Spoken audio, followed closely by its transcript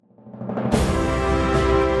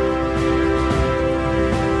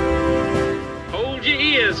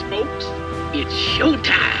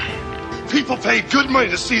paid good money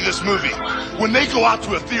to see this movie. When they go out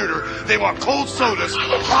to a theater, they want cold sodas,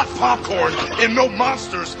 hot popcorn, and no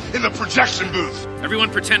monsters in the projection booth. Everyone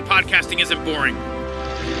pretend podcasting isn't boring.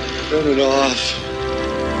 Turn it off.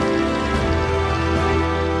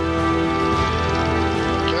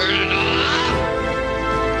 Turn it off.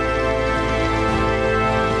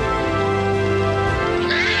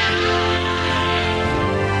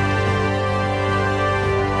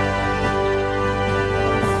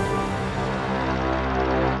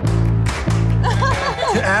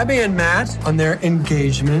 To Abby and Matt on their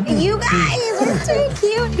engagement. You guys are so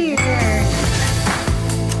cute here.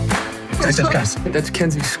 Guys. That's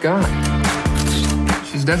Kenzie Scott.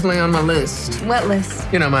 She's definitely on my list. What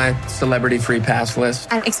list? You know, my celebrity free pass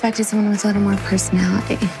list. I expected someone with a little more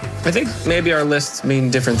personality. I think maybe our lists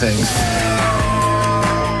mean different things.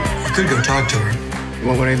 You could go talk to her.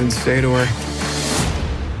 What would I even say to her?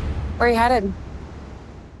 Where are you headed?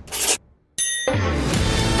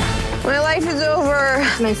 My life is over.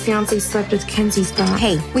 My fiance slept with Kenzie Scott.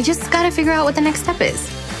 Hey, we just gotta figure out what the next step is.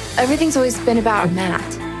 Everything's always been about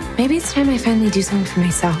Matt. Maybe it's time I finally do something for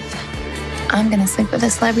myself. I'm gonna sleep with a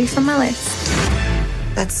celebrity from my list.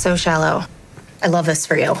 That's so shallow. I love this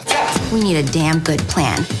for you. We need a damn good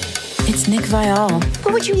plan. It's Nick Viall.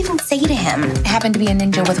 What would you even say to him? I happen to be a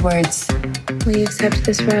ninja with words. Will you accept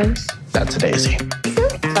this rose? That's a daisy.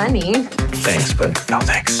 Funny. Thanks, but no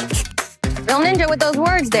thanks. Real ninja with those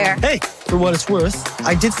words there. Hey, for what it's worth,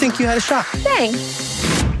 I did think you had a shot.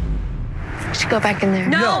 Thanks. We should go back in there.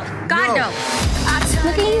 No, God, no.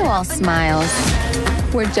 Look at you all smiles.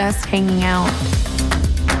 We're just hanging out.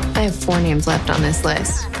 I have 4 names left on this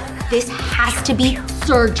list. This has to be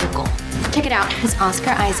surgical. Check it out. It's Oscar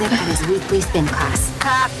Isaac at his weekly spin class.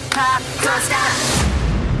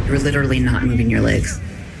 Costanzo. You're literally not moving your legs.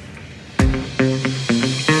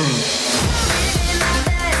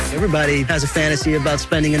 Everybody has a fantasy about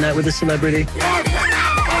spending a night with a celebrity.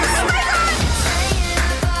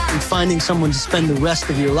 And finding someone to spend the rest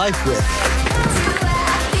of your life with.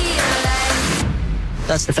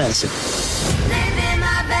 That's the fantasy.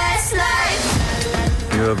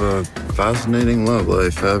 You have a fascinating love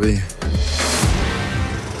life, Abby.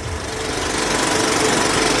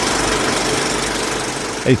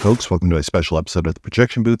 Hey folks, welcome to a special episode of The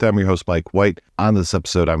Projection Booth. I'm your host, Mike White. On this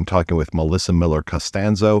episode, I'm talking with Melissa Miller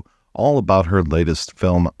Costanzo, all about her latest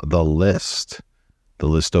film, The List. The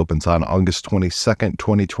List opens on August 22nd,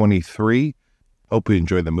 2023. Hope you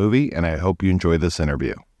enjoy the movie, and I hope you enjoy this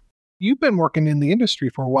interview. You've been working in the industry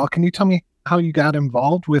for a while. Can you tell me how you got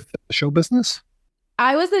involved with show business?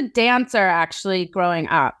 I was a dancer actually growing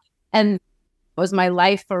up, and it was my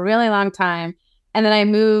life for a really long time. And then I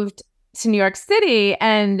moved to New York City,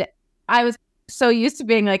 and I was so used to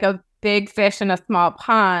being like a big fish in a small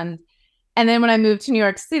pond. And then when I moved to New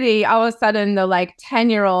York City, all of a sudden the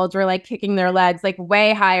 10-year-olds were kicking their legs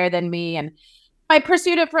way higher than me. And I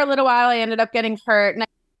pursued it for a little while. I ended up getting hurt. And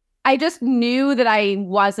I just knew that I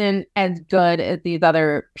wasn't as good as these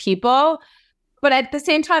other people. But at the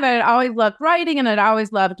same time, I'd always loved writing and I'd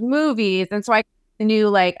always loved movies. And so I knew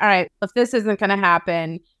all right, if this isn't going to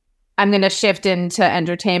happen, I'm going to shift into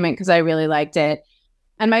entertainment because I really liked it.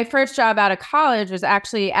 And my first job out of college was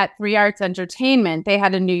actually at 3 Arts Entertainment. They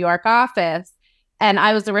had a New York office and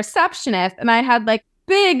I was a receptionist, and I had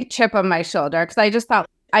big chip on my shoulder because I just thought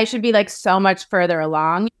I should be so much further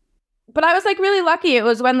along. But I was really lucky. It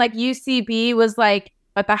was when UCB was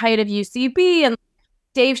at the height of UCB, and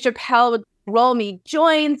Dave Chappelle would roll me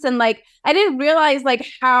joints, and I didn't realize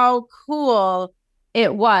how cool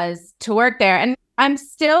it was to work there. And I'm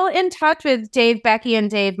still in touch with Dave Becky and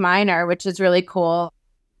Dave Miner, which is really cool.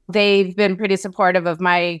 They've been pretty supportive of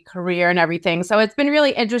my career and everything. So it's been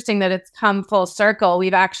really interesting that it's come full circle.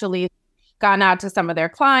 We've actually gone out to some of their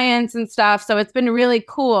clients and stuff. So it's been really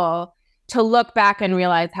cool to look back and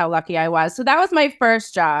realize how lucky I was. So that was my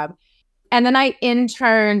first job. And then I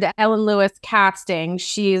interned at Ellen Lewis Casting.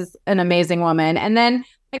 She's an amazing woman. And then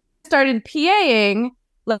I started PAing,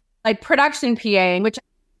 production PAing, which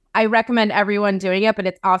I recommend everyone doing it, but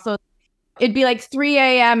it'd be 3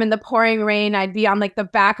 a.m. in the pouring rain. I'd be on the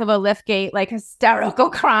back of a lift gate, hysterical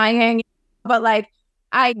crying. But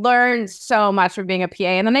I learned so much from being a PA.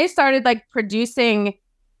 And then I started producing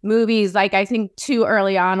movies, I think too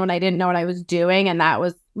early on when I didn't know what I was doing. And that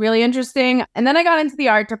was really interesting. And then I got into the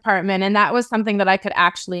art department, and that was something that I could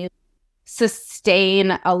actually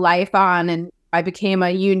sustain a life on. And I became a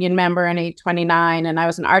union member in 829, and I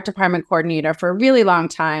was an art department coordinator for a really long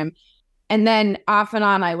time. And then off and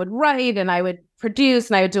on, I would write and I would produce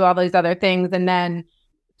and I would do all these other things. And then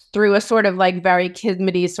through a sort of very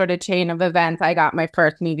kismety sort of chain of events, I got my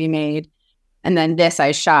first movie made. And then this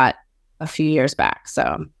I shot a few years back.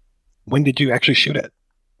 So when did you actually shoot it?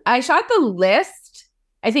 I shot The List,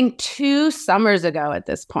 I think 2 summers ago at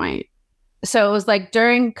this point. So it was like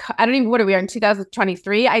during, I don't even, what are we in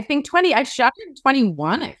 2023? I think I shot it in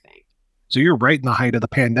 21, I think. So you're right in the height of the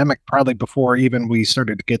pandemic, probably before even we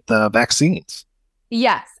started to get the vaccines.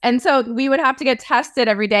 Yes. And so we would have to get tested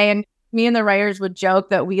every day. And me and the writers would joke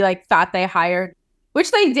that we like thought they hired,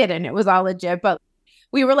 which they didn't. It was all legit. But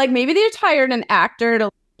we were like, maybe they just hired an actor to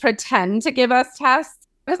pretend to give us tests.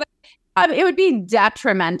 Because it would be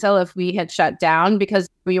detrimental if we had shut down because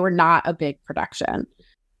we were not a big production.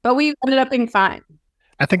 But we ended up being fine.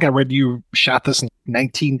 I think I read you shot this in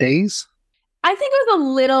 19 days. I think it was a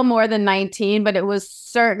little more than 19, but it was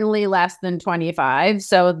certainly less than 25.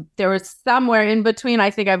 So there was somewhere in between.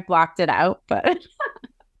 I think I've blocked it out. But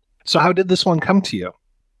So how did this one come to you?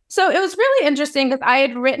 So it was really interesting because I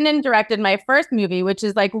had written and directed my first movie, which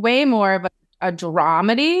is like way more of a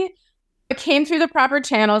dramedy. It came through the proper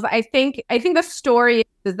channels. I think the story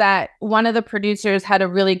is that one of the producers had a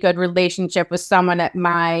really good relationship with someone at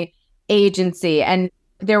my agency. And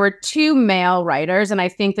there were 2 male writers. And I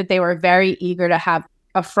think that they were very eager to have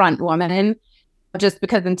a front woman in, just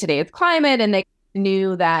because in today's climate. And they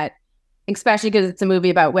knew that, especially because it's a movie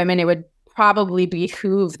about women, it would probably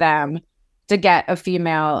behoove them to get a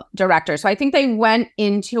female director. So I think they went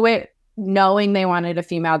into it knowing they wanted a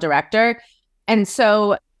female director. And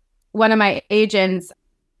so one of my agents,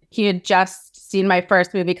 he had just seen my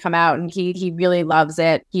first movie come out and he really loves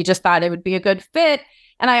it. He just thought it would be a good fit.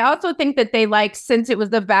 And I also think that they since it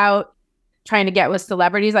was about trying to get with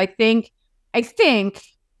celebrities, I think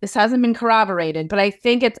this hasn't been corroborated, but I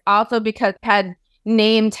think it's also because it had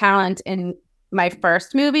name talent in my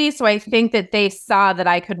first movie. So I think that they saw that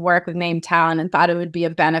I could work with name talent and thought it would be a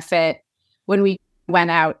benefit when we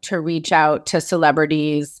went out to reach out to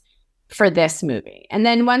celebrities for this movie. And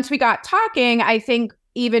then once we got talking, I think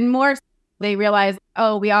even more, they realized,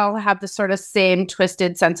 oh, we all have the sort of same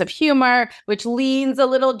twisted sense of humor, which leans a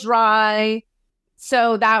little dry.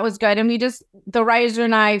 So that was good. And the writers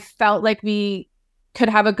and I felt like we could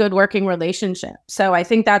have a good working relationship. So I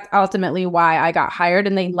think that's ultimately why I got hired.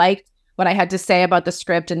 And they liked what I had to say about the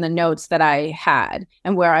script and the notes that I had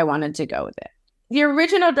and where I wanted to go with it. The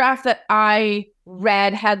original draft that I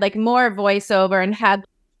read had like more voiceover and had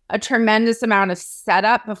a tremendous amount of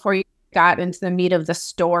setup before you got into the meat of the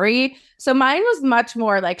story. So mine was much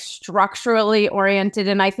more like structurally oriented.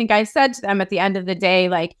 And I think I said to them at the end of the day,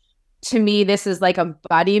 like, to me, this is like a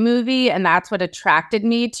buddy movie. And that's what attracted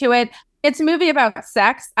me to it. It's a movie about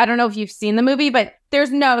sex. I don't know if you've seen the movie, but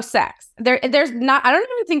there's no sex. There's not, I don't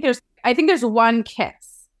even think I think there's one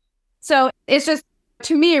kiss. So it's just,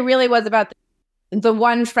 to me, it really was about the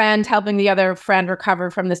one friend helping the other friend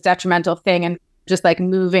recover from this detrimental thing and just like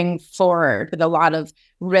moving forward with a lot of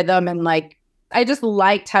rhythm. And like, I just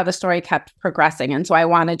liked how the story kept progressing. And so I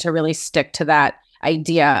wanted to really stick to that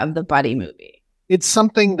idea of the buddy movie. It's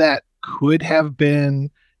something that could have been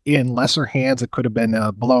in lesser hands. It could have been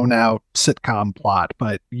a blown out sitcom plot,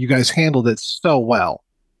 but you guys handled it so well.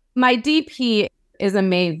 My DP is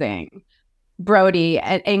amazing, Brody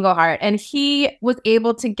at Englehart, and he was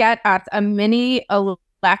able to get us a mini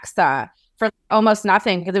Alexa for almost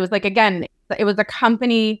nothing because it was like, again, it was a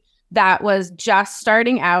company that was just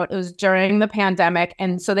starting out. It was during the pandemic.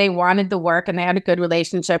 And so they wanted the work and they had a good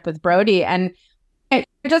relationship with Brody. And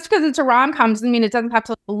just because it's a rom-com doesn't mean it doesn't have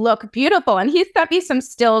to look beautiful. And he sent me some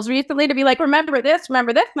stills recently to be like, remember this. And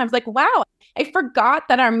I was like, wow, I forgot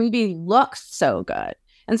that our movie looks so good.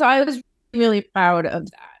 And so I was really proud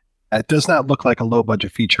of that. It does not look like a low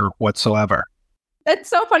budget feature whatsoever. It's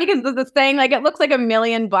so funny because there's this thing, like it looks like $1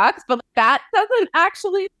 million, but that doesn't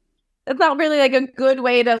actually, it's not really like a good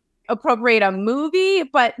way to appropriate a movie.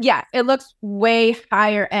 But yeah, it looks way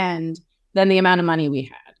higher end than the amount of money we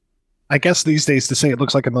had. I guess these days to say it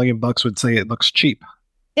looks like $1 million would say it looks cheap.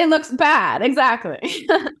 It looks bad. Exactly.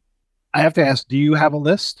 I have to ask, do you have a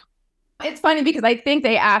list? It's funny because I think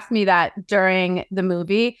they asked me that during the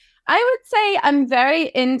movie. I would say I'm very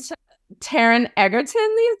into Taron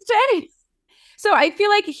Egerton these days. So I feel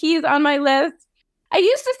like he's on my list. I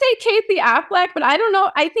used to say Casey Affleck, but I don't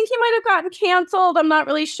know. I think he might have gotten canceled. I'm not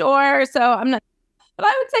really sure. So I'm not, but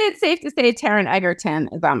I would say it's safe to say Taron Egerton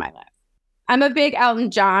is on my list. I'm a big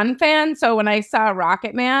Elton John fan. So when I saw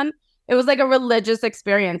Rocket Man, it was like a religious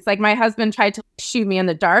experience. Like my husband tried to shoot me in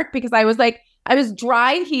the dark because I was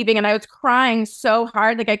dry heaving and I was crying so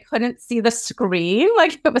hard. Like I couldn't see the screen.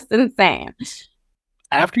 Like it was insane.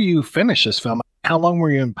 After you finished this film, how long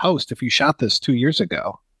were you in post if you shot this 2 years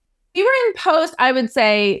ago? We were in post, I would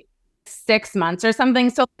say 6 months or something.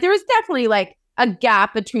 So there was definitely like a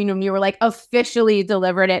gap between when you were like officially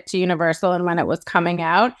delivered it to Universal and when it was coming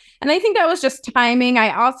out. And I think that was just timing.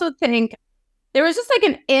 I also think there was just like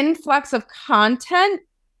an influx of content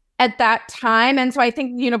at that time. And so I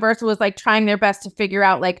think Universal was like trying their best to figure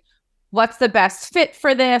out like, what's the best fit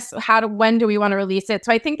for this? When do we want to release it?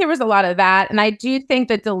 So I think there was a lot of that. And I do think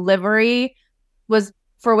the delivery was,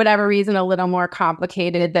 for whatever reason, a little more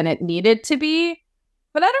complicated than it needed to be.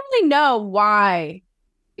 But I don't really know why.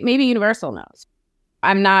 Maybe Universal knows.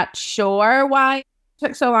 I'm not sure why it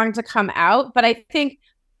took so long to come out, but I think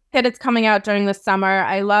that it's coming out during the summer.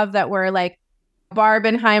 I love that we're like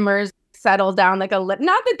Barbenheimers settle down like not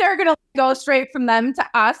that they're going to go straight from them to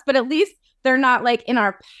us, but at least they're not like in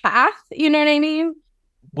our path. You know what I mean?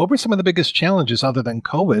 What were some of the biggest challenges other than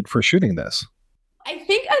COVID for shooting this? I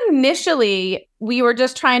think initially we were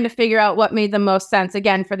just trying to figure out what made the most sense,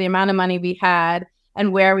 again, for the amount of money we had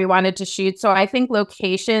and where we wanted to shoot. So I think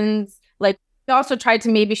locations, like we also tried to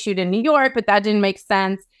maybe shoot in New York, but that didn't make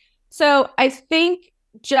sense. So I think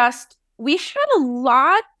just we had a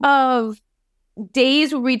lot of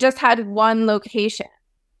days where we just had one location.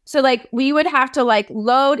 So like we would have to like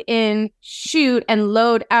load in, shoot, and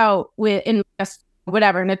load out in a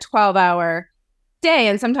 12-hour day.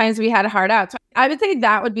 And sometimes we had a hard out. So I would say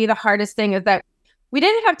that would be the hardest thing, is that we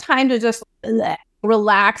didn't have time to just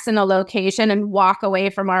relax in a location and walk away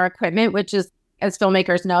from our equipment, which is, as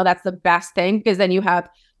filmmakers know, that's the best thing, because then you have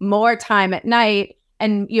more time at night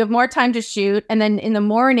and you have more time to shoot. And then in the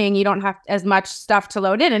morning, you don't have as much stuff to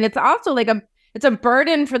load in. And it's also like it's a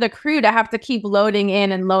burden for the crew to have to keep loading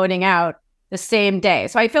in and loading out the same day.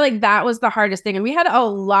 So I feel like that was the hardest thing. And we had a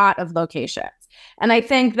lot of locations. And I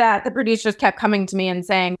think that the producers kept coming to me and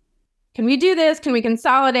saying, can we do this? Can we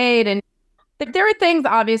consolidate? And there were things,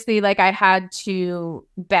 obviously, like I had to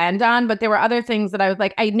bend on, but there were other things that I was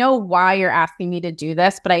like, I know why you're asking me to do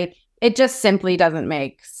this, but it just simply doesn't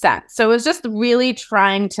make sense. So it was just really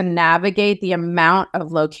trying to navigate the amount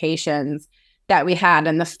of locations that we had,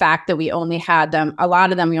 and the fact that we only had them, a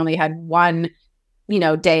lot of them, we only had one,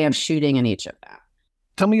 day of shooting in each of them.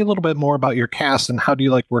 Tell me a little bit more about your cast and how do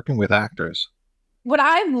you like working with actors? What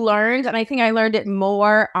I've learned, and I think I learned it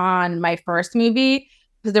more on my first movie,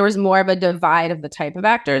 because there was more of a divide of the type of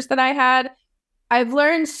actors that I had. I've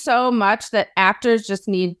learned so much that actors just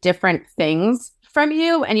need different things from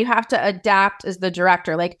you, and you have to adapt as the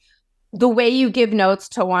director. Like the way you give notes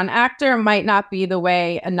to one actor might not be the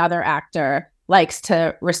way another actor likes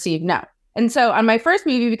to receive notes. And so on my first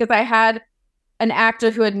movie, because I had an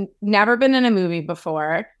actor who had never been in a movie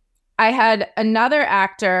before, I had another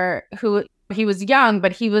actor who, he was young,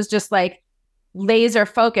 but he was just like laser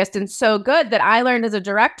focused and so good that I learned as a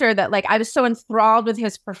director that like I was so enthralled with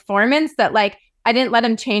his performance that like I didn't let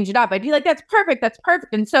him change it up. I'd be like, that's perfect.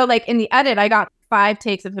 And so like in the edit, I got 5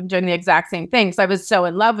 takes of him doing the exact same thing. So I was so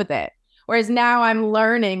in love with it. Whereas now I'm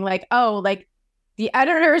learning like, oh, like the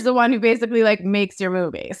editor is the one who basically like makes your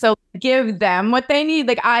movie. So give them what they need.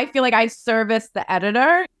 Like I feel like I service the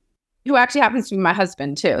editor, who actually happens to be my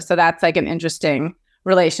husband too. So that's like an interesting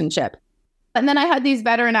relationship. And then I had these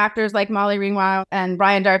veteran actors like Molly Ringwald and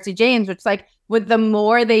Brian Darcy James, which like with the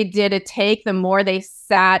more they did a take, the more they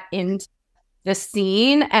sat into the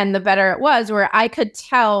scene and the better it was, where I could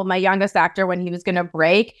tell my youngest actor when he was going to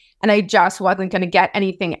break and I just wasn't going to get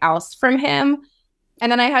anything else from him.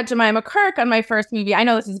 And then I had Jemima Kirk on my first movie. I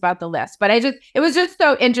know this is about The List, but it was just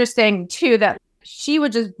so interesting too, that she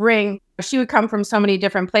would come from so many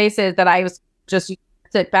different places that I was just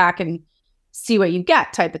sit back and see what you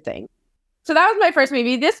get type of thing. So that was my first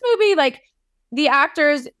movie. This movie, like the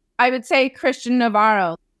actors, I would say Christian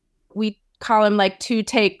Navarro, we call him like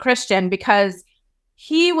 2-take Christian, because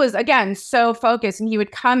he was, again, so focused, and he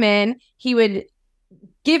would come in, he would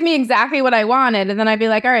give me exactly what I wanted. And then I'd be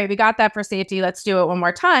like, all right, we got that for safety. Let's do it one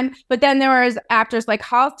more time. But then there was actors like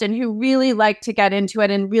Halston who really liked to get into it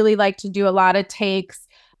and really liked to do a lot of takes.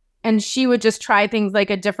 And she would just try things like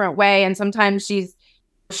a different way. And sometimes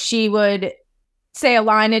she would say a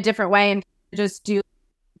line a different way and just do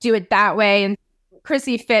it that way. And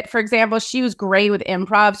Chrissy Fit, for example, she was great with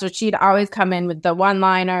improv. So she'd always come in with the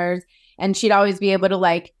one-liners, and she'd always be able to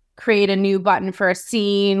like create a new button for a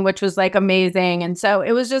scene, which was like amazing. And so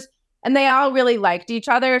it was just, and they all really liked each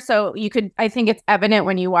other. So I think it's evident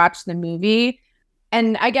when you watch the movie.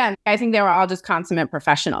 And again, I think they were all just consummate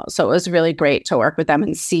professionals. So it was really great to work with them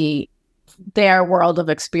and see their world of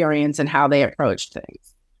experience and how they approached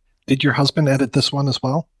things. Did your husband edit this one as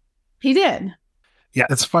well? He did. Yeah,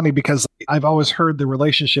 it's funny because I've always heard the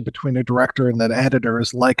relationship between a director and an editor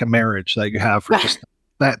is like a marriage that you have for just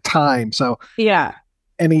that time. So yeah.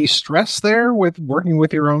 Any stress there with working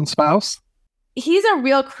with your own spouse? he's a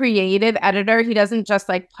real creative editor. He doesn't just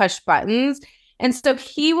like push buttons. And so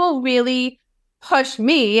he will really push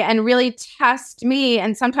me and really test me.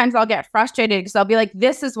 And sometimes I'll get frustrated because I'll be like,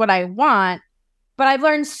 this is what I want. But I've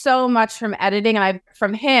learned so much from editing and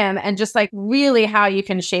from him and just like really how you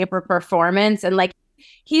can shape a performance. And like,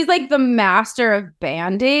 he's like the master of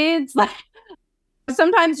Band-Aids. Like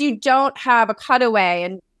sometimes you don't have a cutaway.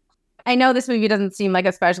 And I know this movie doesn't seem like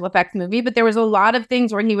a special effects movie, but there was a lot of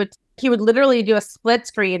things where he would literally do a split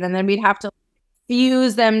screen and then we'd have to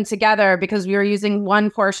fuse them together because we were using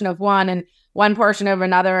one portion of one and one portion of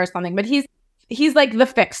another or something. But he's like the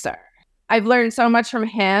fixer. I've learned so much from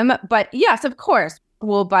him. But yes, of course,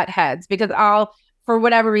 we'll butt heads because for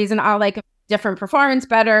whatever reason, I'll like a different performance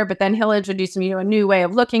better, but then he'll introduce me to a new way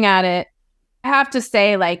of looking at it. I have to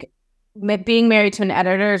say, like, being married to an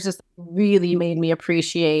editor has just really made me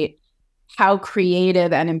appreciate how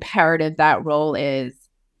creative and imperative that role is.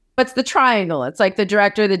 But it's the triangle. It's like the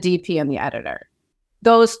director, the DP, and the editor.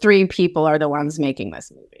 Those three people are the ones making this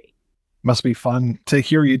movie. Must be fun to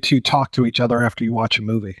hear you two talk to each other after you watch a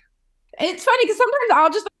movie. It's funny because sometimes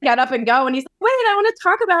I'll just get up and go and he's like, wait, I want to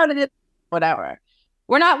talk about it. Whatever.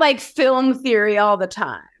 We're not like film theory all the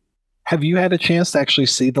time. Have you had a chance to actually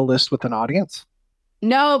see The List with an audience?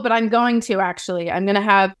 No, but I'm going to actually. I'm going to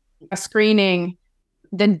have a screening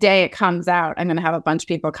the day it comes out. I'm going to have a bunch of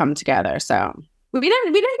people come together. So we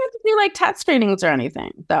didn't get to do like test screenings or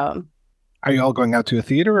anything. So are you all going out to a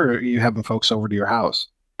theater or are you having folks over to your house?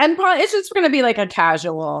 And probably it's just going to be like a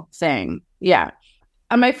casual thing. Yeah.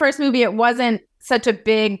 On my first movie, it wasn't such a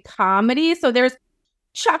big comedy. So there's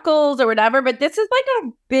chuckles or whatever, but this is like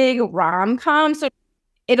a big rom-com. So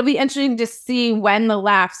it'll be interesting to see when the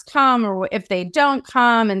laughs come or if they don't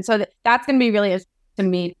come. And so that's going to be really interesting to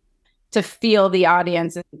me to feel the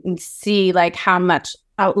audience and see like how much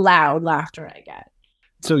out loud laughter I get.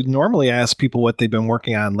 So normally I ask people what they've been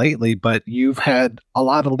working on lately, but you've had a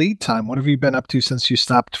lot of lead time. What have you been up to since you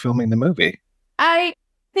stopped filming the movie? I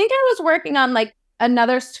think I was working on like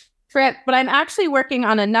another script, but I'm actually working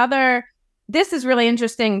on another. This is really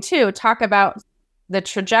interesting too. Talk about the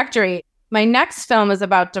trajectory. My next film is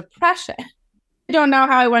about depression. I don't know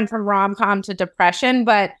how I went from rom-com to depression,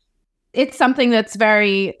 but it's something that's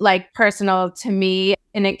very like personal to me.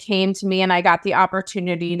 And it came to me and I got the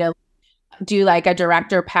opportunity to do like a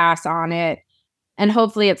director pass on it. And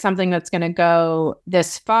hopefully it's something that's going to go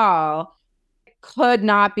this fall. Could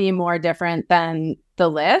not be more different than The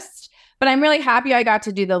List. But I'm really happy I got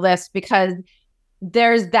to do The List because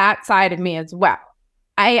there's that side of me as well.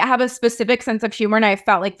 I have a specific sense of humor and I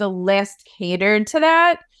felt like The List catered to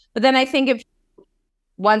that. But then I think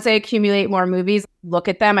once I accumulate more movies, look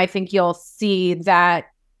at them, I think you'll see that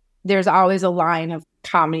there's always a line of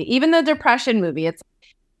comedy. Even the depression movie, it's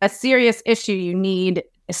a serious issue. You need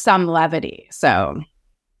some levity. So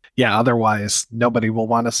yeah, otherwise nobody will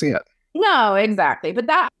want to see it. No, exactly. But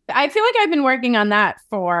that I feel like I've been working on that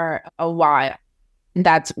for a while.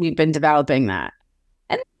 We've been developing that.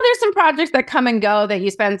 And there's some projects that come and go that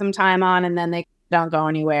you spend some time on and then they don't go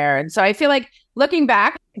anywhere. And so I feel like looking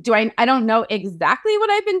back, I don't know exactly what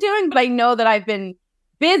I've been doing, but I know that I've been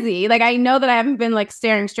busy. Like I know that I haven't been like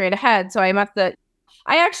staring straight ahead. So I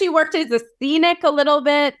actually worked as a scenic a little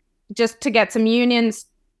bit just to get some union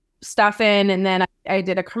stuff in. And then I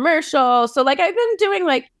did a commercial. So like I've been doing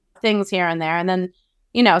like things here and there. And then,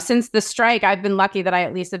 since the strike, I've been lucky that I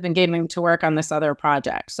at least have been getting to work on this other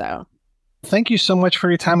project. So thank you so much for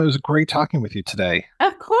your time. It was great talking with you today.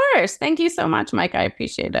 Of course. Thank you so much, Mike. I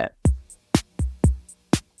appreciate it.